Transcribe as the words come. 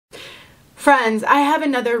Friends, I have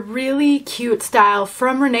another really cute style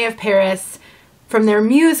from Renee of Paris from their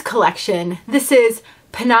Muse collection. This is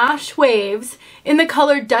Panache Waves in the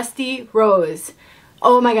color Dusty Rose.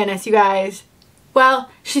 Oh my goodness, you guys. Well,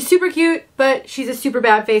 she's super cute, but she's a super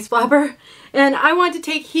bad face flopper. And I want to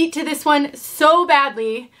take heat to this one so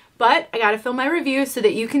badly, but I gotta film my review so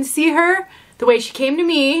that you can see her the way she came to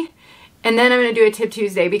me. And then I'm going to do a Tip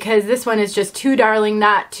Tuesday because this one is just too darling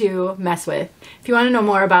not to mess with. If you want to know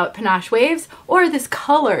more about Panache Waves or this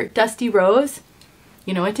color, Dusty Rose,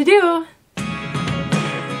 you know what to do.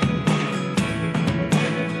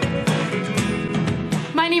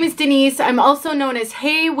 My name is Denise. I'm also known as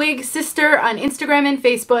Hey Wig Sister on Instagram and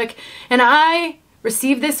Facebook. And I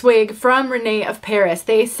received this wig from Renee of Paris.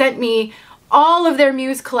 They sent me all of their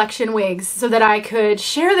Muse collection wigs so that I could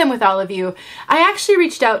share them with all of you. I actually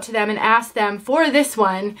reached out to them and asked them for this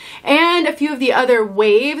one and a few of the other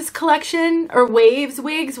Wavez collection or Wavez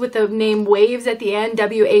wigs with the name Wavez at the end,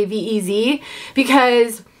 W-A-V-E-Z,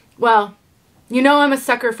 because, well, you know I'm a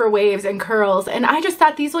sucker for waves and curls, and I just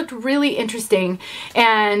thought these looked really interesting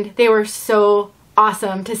and they were so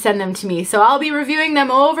awesome to send them to me. So I'll be reviewing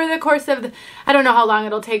them over the course of I don't know how long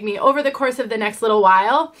it'll take me, over the course of the next little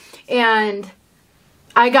while. And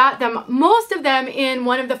I got them, most of them, in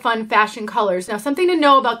one of the fun fashion colors. Now, something to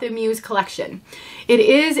know about the Muse collection. It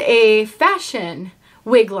is a fashion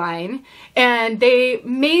wig line and they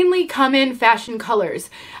mainly come in fashion colors.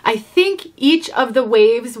 I think each of the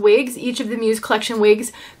Wavez wigs, each of the Muse collection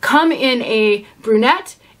wigs, come in a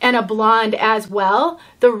brunette and a blonde as well.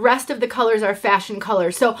 The rest of the colors are fashion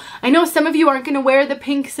colors. So I know some of you aren't going to wear the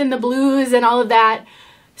pinks and the blues and all of that.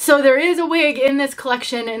 So there is a wig in this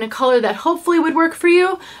collection in a color that hopefully would work for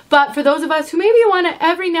you. But for those of us who maybe want to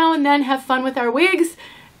every now and then have fun with our wigs,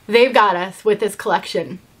 they've got us with this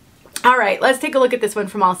collection. All right, let's take a look at this one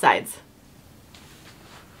from all sides.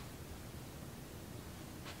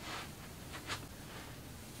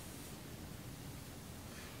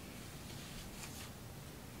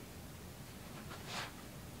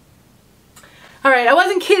 Alright, I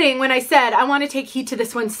wasn't kidding when I said I want to take heat to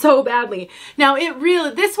this one so badly. Now,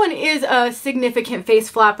 this one is a significant face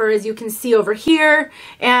flopper, as you can see over here,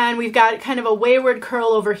 and we've got kind of a wayward curl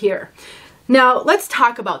over here. Now, let's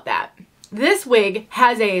talk about that. This wig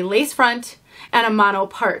has a lace front and a mono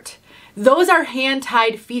part. Those are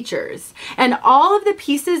hand-tied features, and all of the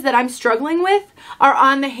pieces that I'm struggling with are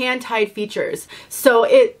on the hand-tied features. So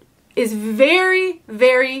it is very,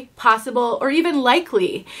 very possible or even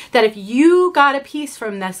likely that if you got a piece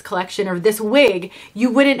from this collection or this wig, you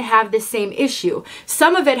wouldn't have the same issue.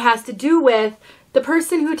 Some of it has to do with the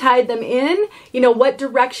person who tied them in, you know, what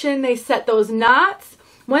direction they set those knots.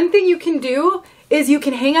 One thing you can do is you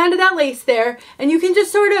can hang on to that lace there and you can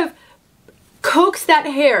just sort of coax that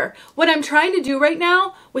hair. What I'm trying to do right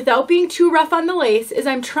now, without being too rough on the lace, is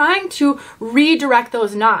I'm trying to redirect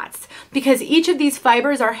those knots because each of these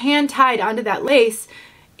fibers are hand tied onto that lace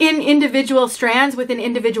in individual strands with an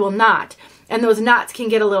individual knot, and those knots can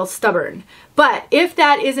get a little stubborn. But if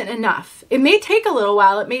that isn't enough, it may take a little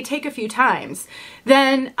while, it may take a few times,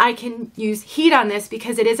 then I can use heat on this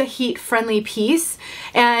because it is a heat-friendly piece.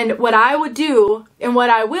 And what I would do, and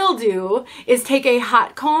what I will do, is take a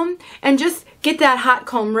hot comb and just get that hot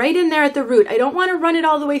comb right in there at the root. I don't want to run it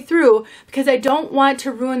all the way through because I don't want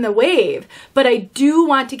to ruin the wave, but I do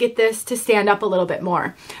want to get this to stand up a little bit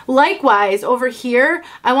more. Likewise, over here,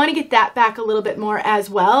 I want to get that back a little bit more as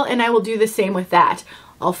well, and I will do the same with that.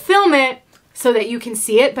 I'll film it so that you can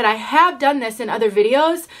see it, but I have done this in other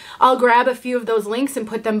videos. I'll grab a few of those links and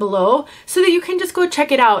put them below so that you can just go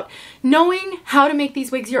check it out. Knowing how to make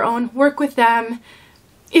these wigs your own, work with them,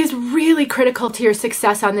 is really critical to your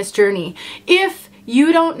success on this journey. If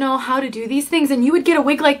you don't know how to do these things, and you would get a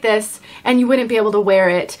wig like this and you wouldn't be able to wear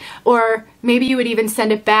it, or maybe you would even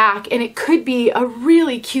send it back and it could be a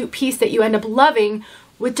really cute piece that you end up loving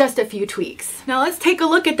with just a few tweaks. Now let's take a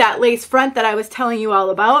look at that lace front that I was telling you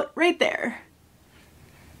all about right there.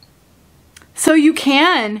 So you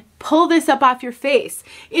can pull this up off your face.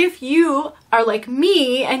 If you are like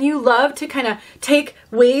me and you love to kind of take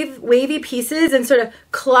wavy pieces and sort of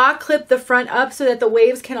claw clip the front up so that the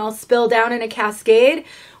waves can all spill down in a cascade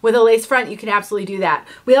with a lace front, you can absolutely do that.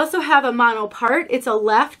 We also have a mono part. It's a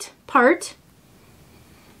left part.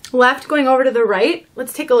 Left going over to the right.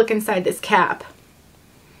 Let's take a look inside this cap.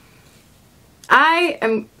 I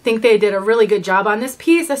think they did a really good job on this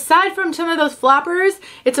piece. Aside from some of those floppers,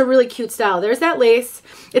 it's a really cute style. There's that lace.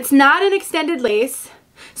 It's not an extended lace,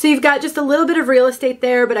 so you've got just a little bit of real estate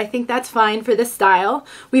there, but I think that's fine for this style.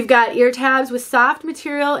 We've got ear tabs with soft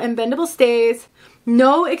material and bendable stays.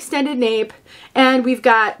 no extended nape, and we've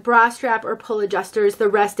got bra strap or pull adjusters. The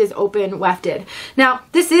rest is open wefted. Now,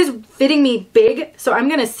 this is fitting me big, so I'm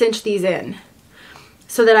gonna cinch these in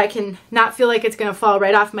so that I can not feel like it's gonna fall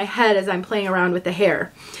right off my head as I'm playing around with the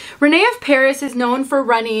hair. Rene of Paris is known for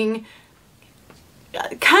running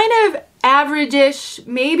kind of average-ish,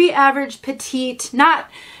 maybe average petite, not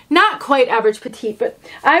quite average petite, but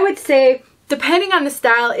I would say depending on the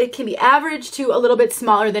style, it can be average to a little bit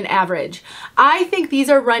smaller than average. I think these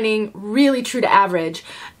are running really true to average.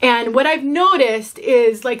 And what I've noticed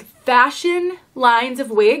is like fashion lines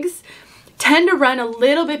of wigs tend to run a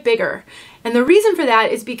little bit bigger. And the reason for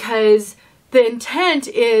that is because the intent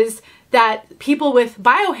is that people with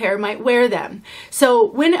bio hair might wear them. So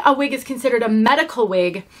when a wig is considered a medical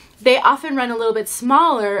wig, they often run a little bit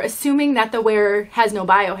smaller, assuming that the wearer has no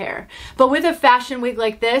bio hair. But with a fashion wig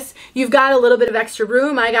like this, you've got a little bit of extra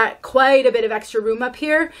room. I got quite a bit of extra room up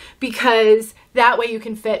here because that way you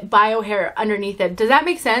can fit bio hair underneath it. Does that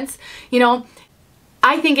make sense? You know,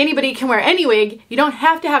 I think anybody can wear any wig. You don't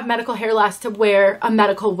have to have medical hair loss to wear a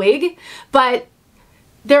medical wig, but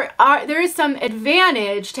there is some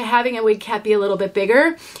advantage to having a wig cap be a little bit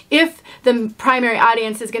bigger if the primary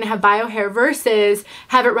audience is going to have bio hair versus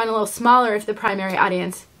have it run a little smaller if the primary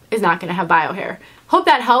audience is not going to have bio hair. Hope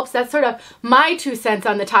that helps. That's sort of my 2 cents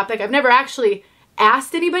on the topic. I've never actually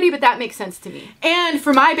asked anybody, but that makes sense to me. And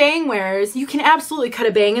for my bang wears, you can absolutely cut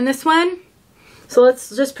a bang in this one. So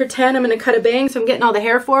let's just pretend I'm going to cut a bang so I'm getting all the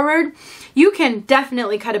hair forward. You can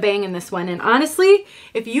definitely cut a bang in this one. And honestly,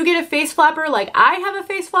 if you get a face flopper like I have a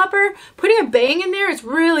face flopper, putting a bang in there is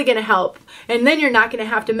really going to help. And then you're not going to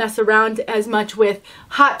have to mess around as much with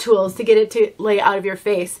hot tools to get it to lay out of your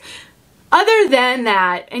face. Other than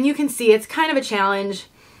that, and you can see it's kind of a challenge,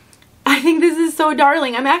 I think this is so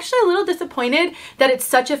darling. I'm actually a little disappointed that it's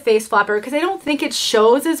such a face flopper because I don't think it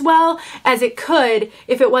shows as well as it could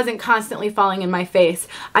if it wasn't constantly falling in my face.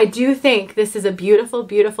 I do think this is a beautiful,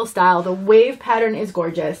 beautiful style. The wave pattern is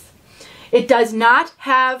gorgeous. It does not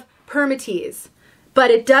have Permatease, but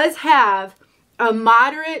it does have a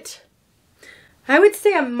moderate, I would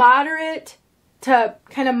say a moderate to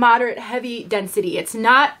kind of moderate heavy density. It's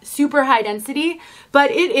not super high density, but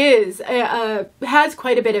it is has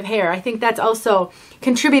quite a bit of hair. I think that's also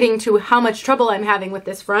contributing to how much trouble I'm having with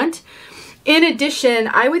this front. In addition,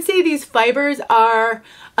 I would say these fibers are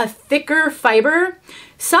a thicker fiber.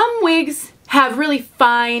 Some wigs have really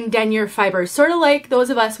fine denier fibers, sort of like those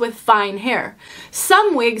of us with fine hair.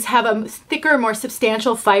 Some wigs have a thicker, more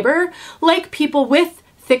substantial fiber, like people with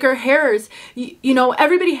thicker hairs. You know,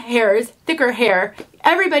 everybody has thicker hair.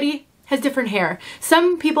 Everybody has different hair.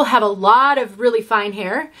 Some people have a lot of really fine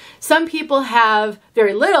hair. Some people have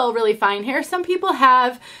very little really fine hair. Some people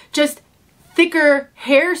have just thicker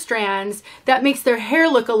hair strands that makes their hair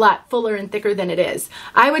look a lot fuller and thicker than it is.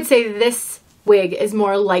 I would say this wig is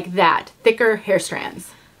more like that, thicker hair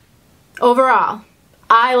strands. Overall,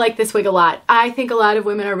 I like this wig a lot. I think a lot of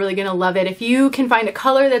women are really going to love it. If you can find a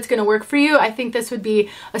color that's going to work for you, I think this would be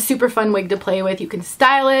a super fun wig to play with. You can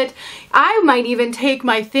style it. I might even take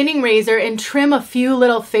my thinning razor and trim a few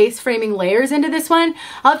little face framing layers into this one.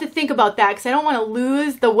 I'll have to think about that because I don't want to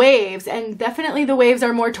lose the waves, and definitely the waves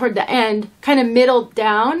are more toward the end, kind of middle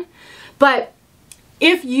down. But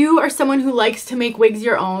if you are someone who likes to make wigs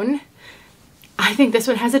your own, I think this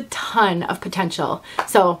one has a ton of potential.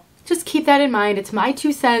 So just keep that in mind. It's my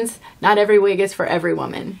 2 cents. Not every wig is for every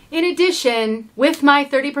woman. In addition, with my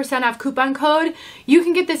 30% off coupon code, you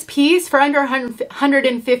can get this piece for under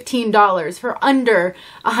 $115, for under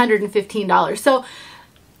 $115. So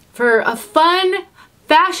for a fun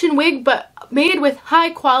fashion wig, but made with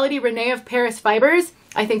high quality Rene of Paris fibers,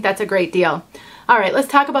 I think that's a great deal. All right, let's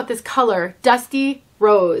talk about this color, Dusty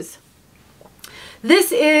Rose.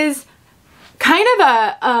 This is kind of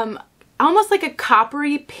a, almost like a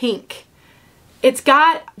coppery pink. It's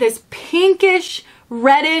got this pinkish,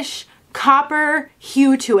 reddish, copper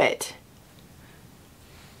hue to it.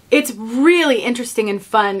 It's really interesting and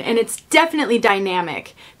fun, and it's definitely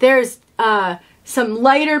dynamic. There's some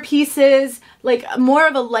lighter pieces, like more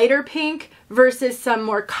of a lighter pink versus some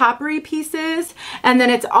more coppery pieces, and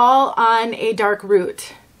then it's all on a dark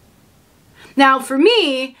root. Now for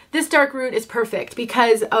me, this dark root is perfect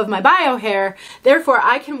because of my bio hair. Therefore,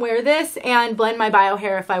 I can wear this and blend my bio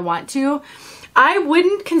hair if I want to. I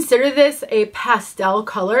wouldn't consider this a pastel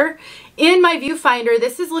color. In my viewfinder,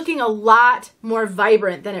 this is looking a lot more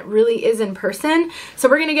vibrant than it really is in person. So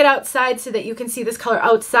we're gonna get outside so that you can see this color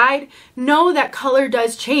outside. Know that color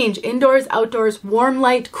does change. Indoors, outdoors, warm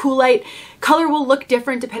light, cool light. Color will look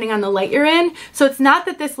different depending on the light you're in. So it's not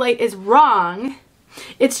that this light is wrong.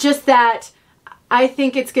 It's just that I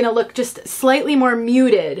think it's going to look just slightly more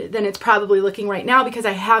muted than it's probably looking right now because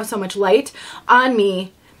I have so much light on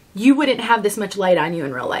me. You wouldn't have this much light on you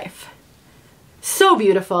in real life. So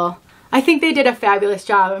beautiful. I think they did a fabulous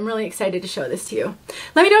job. I'm really excited to show this to you.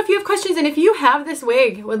 Let me know if you have questions, and if you have this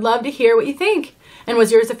wig, would love to hear what you think. And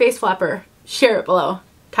was yours a face flapper? Share it below.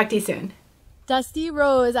 Talk to you soon. Dusty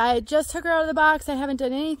Rose. I just took her out of the box. I haven't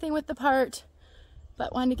done anything with the part,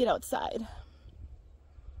 but wanted to get outside.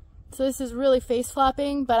 So this is really face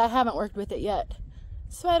flopping, but I haven't worked with it yet.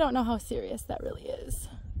 So I don't know how serious that really is.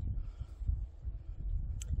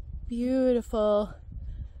 Beautiful.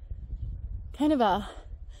 Kind of a,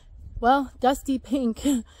 well, dusty pink.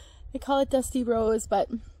 They call it Dusty Rose, but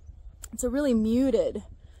it's a really muted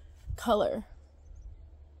color.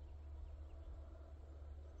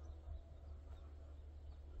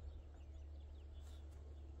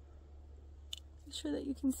 Make sure that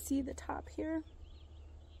you can see the top here.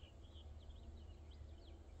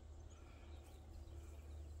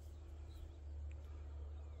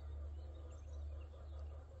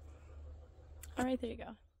 All right, there you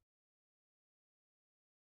go.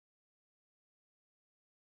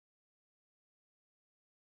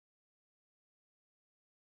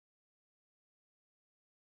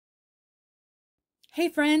 Hey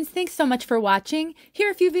friends, thanks so much for watching. Here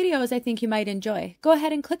are a few videos I think you might enjoy. Go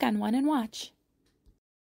ahead and click on one and watch.